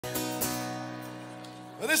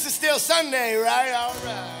Well, this is still Sunday, right? All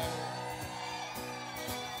right.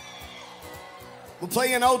 We'll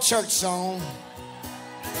play an old church song.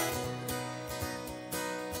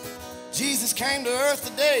 Jesus came to earth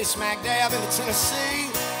today, smack dab into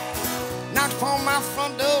Tennessee. Knocked upon my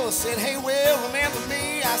front door, said, hey, Will, remember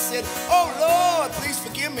me? I said, oh, Lord, please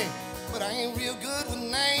forgive me. But I ain't real good with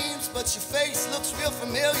names, but your face looks real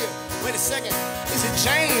familiar. Wait a second, is it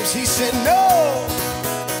James? He said, no.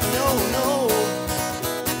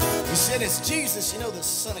 He said, it's Jesus, you know, the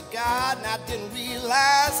Son of God, and I didn't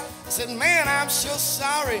realize. I said, man, I'm sure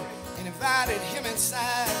sorry, and invited him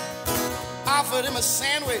inside. Offered him a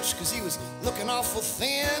sandwich, because he was looking awful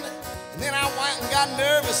thin. And then I went and got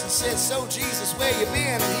nervous and said, so Jesus, where you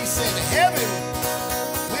been? And he said, heaven.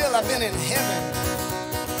 Well, I've been in heaven.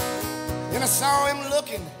 Then I saw him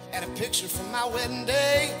looking at a picture from my wedding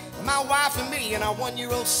day, my wife and me and our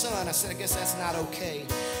one-year-old son. I said, I guess that's not okay.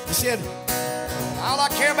 He said, all I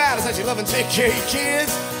care about is that you love and take care of your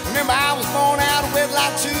kids. Remember, I was born out of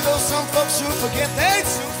wedlock too, though some folks soon forget, they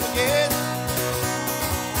soon forget.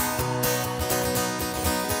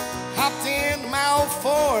 Hopped into my old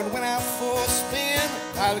Ford, went out for a spin.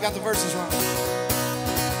 I got the verses wrong.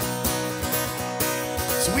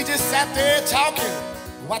 So we just sat there talking,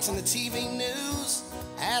 watching the TV news.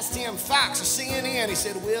 I asked him, Fox or CNN? He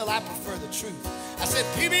said, Will, I prefer the truth. I said,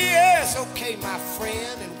 PBS, okay, my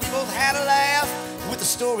friend. And we both had a laugh with the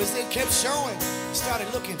stories they kept showing. He started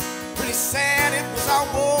looking pretty sad. It was all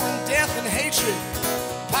war and death and hatred,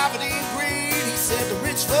 poverty and greed. He said, the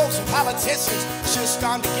rich folks and politicians sure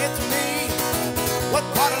starting to get to me. What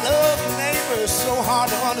part of love and neighbor is so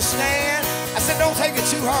hard to understand? I said, don't take it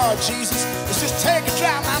too hard, Jesus. It's just take a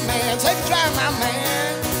drive, my man. Take a drive, my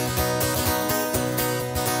man.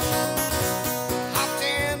 Hopped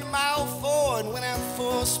into my old Ford and went out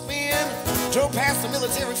for a spin. Drove past the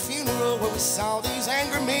military funeral where we saw these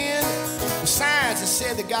angry men with signs that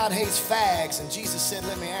said that God hates fags. And Jesus said,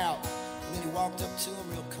 let me out. And then he walked up to him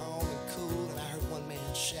real calm and cool. And I heard one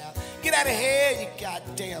man shout, get out of here, you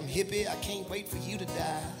goddamn hippie. I can't wait for you to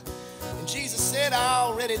die. And Jesus said, I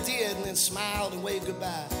already did, and then smiled and waved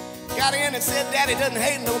goodbye. Got in and said, Daddy doesn't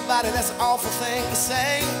hate nobody, that's an awful thing to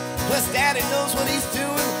say. Plus, Daddy knows what he's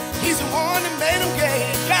doing. He's the one that made him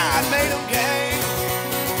gay. God made him gay.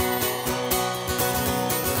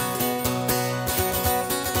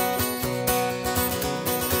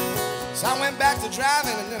 So I went back to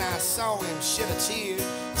driving, and then I saw him shed a tear.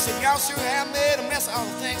 He said, y'all sure have made a mess of all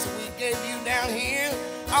the things that we gave you down here.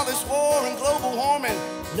 All this war and global warming,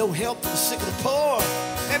 no help for the sick or the poor.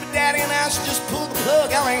 Maybe Daddy and I should just pull the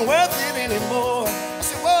plug. I ain't worth it anymore. I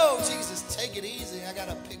said, whoa, Jesus, take it easy. I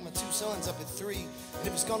gotta pick my two sons up at 3. And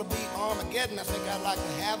if it's gonna be Armageddon, I think I'd like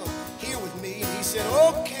to have them here with me. And he said,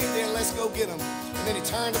 okay, then let's go get them. And then he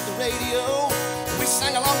turned up the radio. And we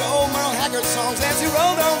sang along to old Merle Haggard songs as he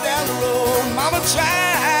rolled on down the road. Mama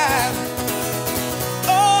child,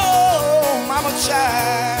 oh, mama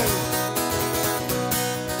child.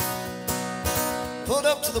 Pulled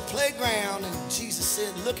up to the playground and Jesus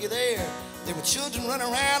said, looky there. There were children running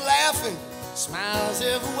around laughing, smiles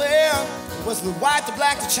everywhere. It was the white, the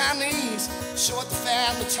black, the Chinese, short, the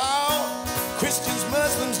fat, the tall. Christians,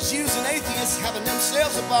 Muslims, Jews, and atheists having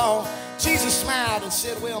themselves a ball. Jesus smiled and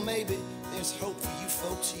said, well, maybe there's hope for you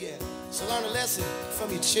folks yet. So learn a lesson from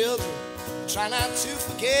your children. Try not to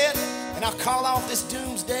forget. And I'll call off this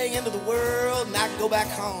doomsday into the world and I can go back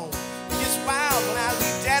home. It gets wild when I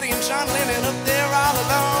leave Daddy and John Lennon up there all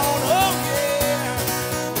alone. Oh, yeah.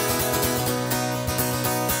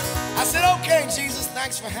 I said, okay, Jesus,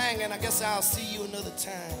 thanks for hanging. I guess I'll see you another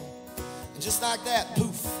time. And just like that,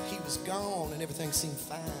 poof, he was gone and everything seemed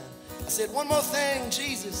fine. I said, one more thing,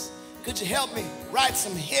 Jesus, could you help me write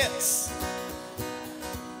some hits?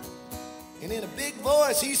 And in a big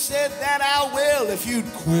voice, he said that I will if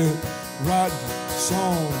you'd quit writing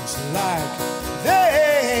songs like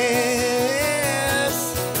this.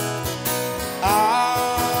 Amen.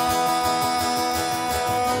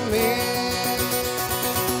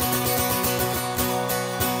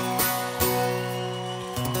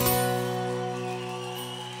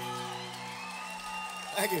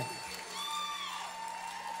 Thank you.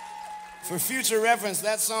 For future reference,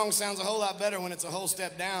 that song sounds a whole lot better when it's a whole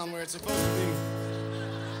step down where it's supposed to be.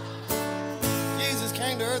 Jesus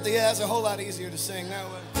came to earth, yeah, it's a whole lot easier to sing that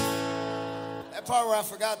way. That part where I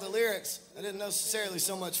forgot the lyrics, I didn't necessarily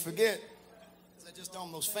so much forget, because I just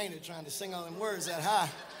almost fainted trying to sing all them words that high.